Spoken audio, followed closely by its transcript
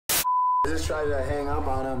Just try to hang up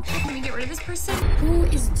on him. Can we get rid of this person? Who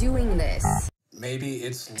is doing this? Maybe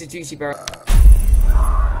it's The juicy bear.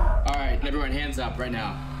 Alright, everyone hands up right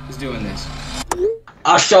now. Who's doing this?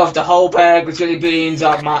 I shoved the whole bag of jelly beans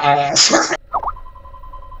up my ass.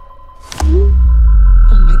 Oh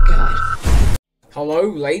my god. Hello,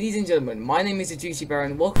 ladies and gentlemen. My name is the Juicy Bear,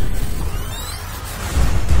 and welcome.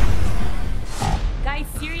 Guys,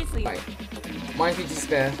 seriously. My future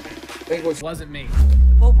spare. Thank you. Wasn't me.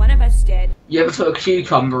 Well, one of us did. You ever put a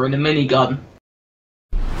cucumber in a minigun?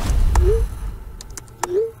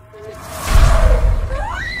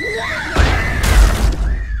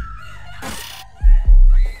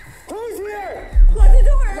 Who's here? Lock the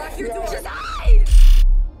door! Lock your door! Just hide!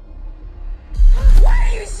 Why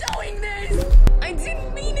are you showing this? I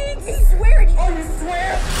didn't mean it! I swear to you! Oh, you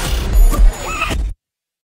swear?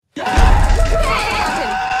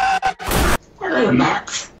 Hello,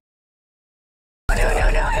 Max.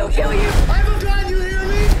 No, he'll kill you! I have a gun, you hear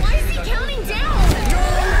me? Why is he counting down?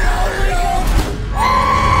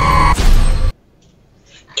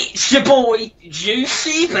 It's your boy,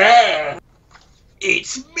 Juicy Bear.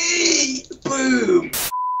 It's me. Boom.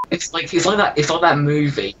 It's like that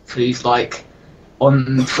movie. Who's like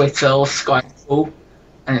on Twitter or SKIT,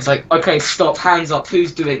 and it's like, okay, stop, hands up.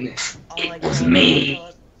 Who's doing this? It was me.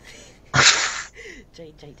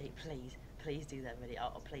 JJ, please do that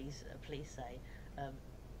video. Oh, please say,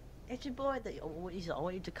 it's your boy that I want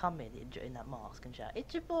you to come in that mask and shout,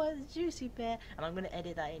 it's your boy, the Juicy Bear, and I'm gonna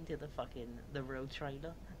edit that into the real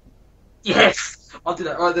trailer. Yes, I'll do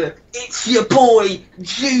that right there. It's your boy,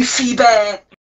 Juicy Bear.